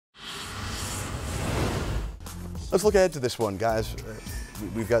Let's look ahead to this one, guys.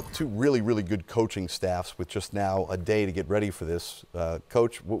 We've got two really good coaching staffs with just now a day to get ready for this.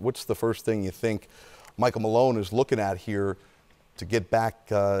 Coach, what's the first thing you think Michael Malone is looking at here to get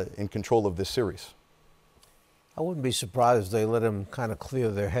back in control of this series? I wouldn't be surprised if they let them kind of clear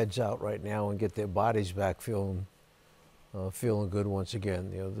their heads out right now and get their bodies back feeling good once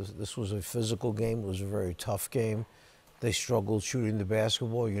again. You know, this was a physical game. It was a very tough game. They struggled shooting the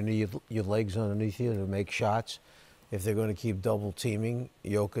basketball. You need your legs underneath you to make shots. If they're going to keep double teaming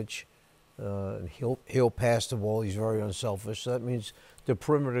Jokic, he'll pass the ball. He's very unselfish. So that means the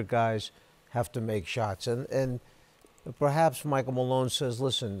perimeter guys have to make shots. And perhaps Michael Malone says,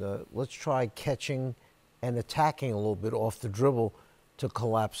 listen, let's try catching and attacking a little bit off the dribble to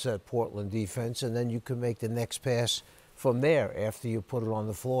collapse that Portland defense, and then you can make the next pass from there after you put it on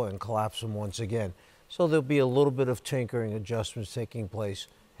the floor and collapse them once again. So there'll be a little bit of tinkering, adjustments taking place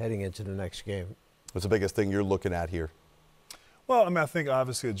heading into the next game. What's the biggest thing you're looking at here? Well, I mean, I think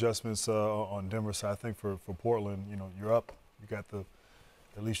obviously adjustments on Denver's side. I think for Portland, you know, you're up. You got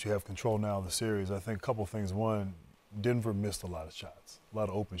at least you have control now of the series. I think a couple of things. One, Denver missed a lot of shots, a lot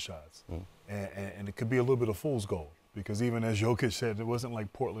of open shots. And it could be a little bit of fool's gold because even as Jokic said, it wasn't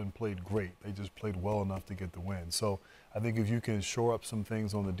like Portland played great. They just played well enough to get the win. So I think if you can shore up some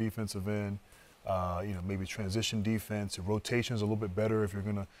things on the defensive end, you know, maybe transition defense, rotations a little bit better if you're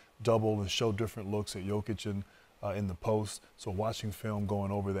going to double and show different looks at Jokic in the post. So watching film,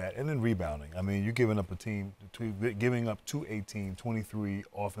 going over that, and then rebounding. I mean, you're giving up giving up to a team 23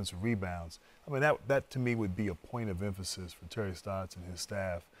 offensive rebounds. I mean, that to me would be a point of emphasis for Terry Stotts and his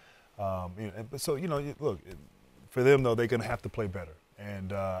staff. You know, so, you know, look, for them, though, they're going to have to play better.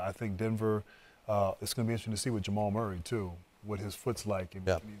 And I think Denver, it's going to be interesting to see with Jamal Murray, too, what his foot's like. And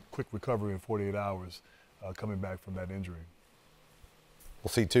quick recovery in 48 hours coming back from that injury. We'll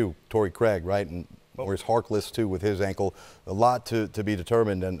see, too, Torrey Craig, right? And Maurice Harkless, too, with his ankle. A lot to be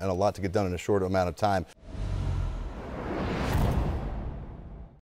determined and a lot to get done in a short amount of time.